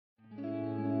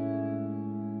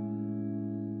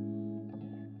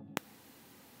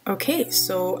Okay,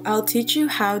 so I'll teach you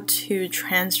how to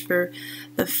transfer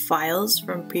the files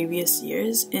from previous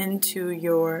years into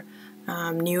your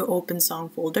new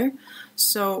OpenSong folder.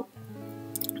 So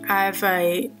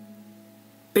I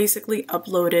basically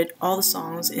uploaded all the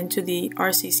songs into the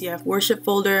RCCF worship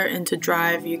folder into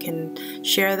Drive. You can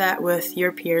share that with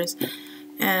your peers,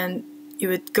 and you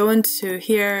would go into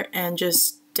here and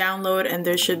just download, and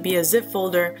there should be a zip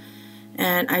folder,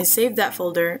 and I saved that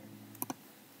folder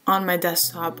on my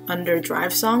desktop under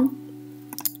Drive Song.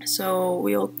 So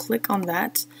we'll click on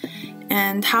that,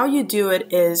 and how you do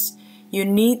it is you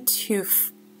need to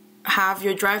have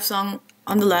your Drive Song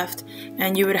on the left,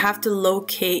 and you would have to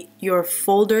locate your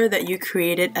folder that you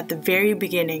created at the very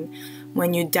beginning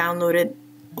when you downloaded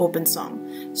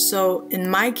OpenSong. So in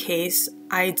my case,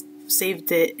 I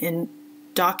saved it in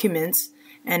Documents,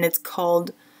 and it's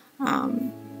called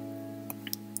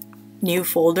New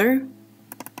Folder,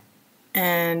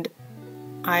 and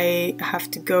I have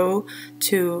to go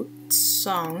to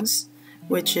Songs,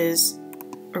 which is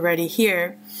already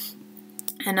here,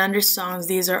 and under Songs,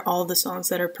 these are all the songs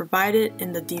that are provided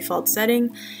in the default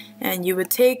setting, and you would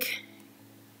take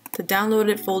the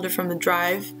downloaded folder from the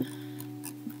drive,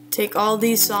 take all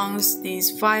these songs,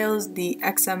 these files, the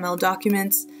XML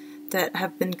documents that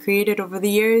have been created over the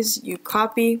years, you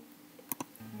copy,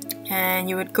 and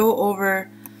you would go over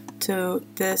to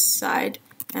this side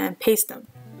and paste them.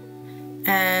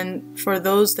 And for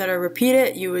those that are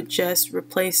repeated, you would just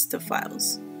replace the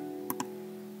files.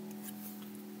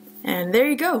 And there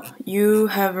you go. You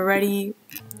have already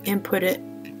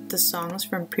inputted the songs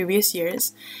from previous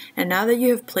years. And now that you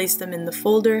have placed them in the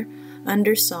folder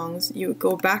under Songs, you would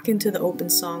go back into the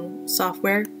OpenSong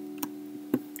software,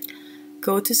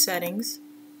 go to Settings,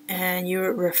 and you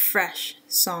would refresh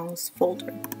Songs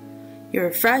folder. You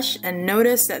refresh and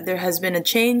notice that there has been a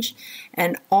change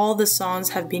and all the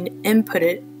songs have been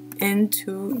inputted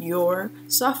into your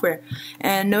software.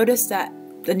 And notice that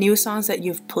the new songs that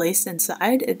you've placed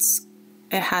inside, it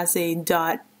has a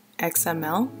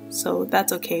 .xml, so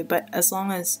that's okay. But as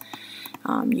long as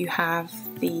you have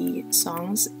the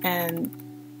songs and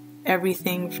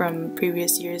everything from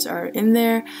previous years are in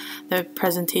there, the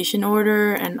presentation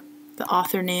order and the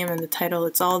author name and the title,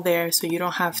 it's all there, so you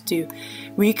don't have to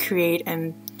recreate,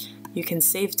 and you can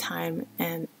save time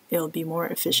and it'll be more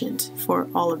efficient for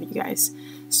all of you guys.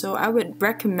 So I would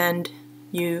recommend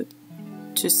you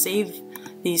to save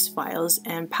these files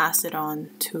and pass it on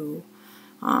to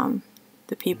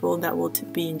the people that will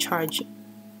be in charge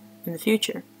in the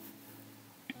future.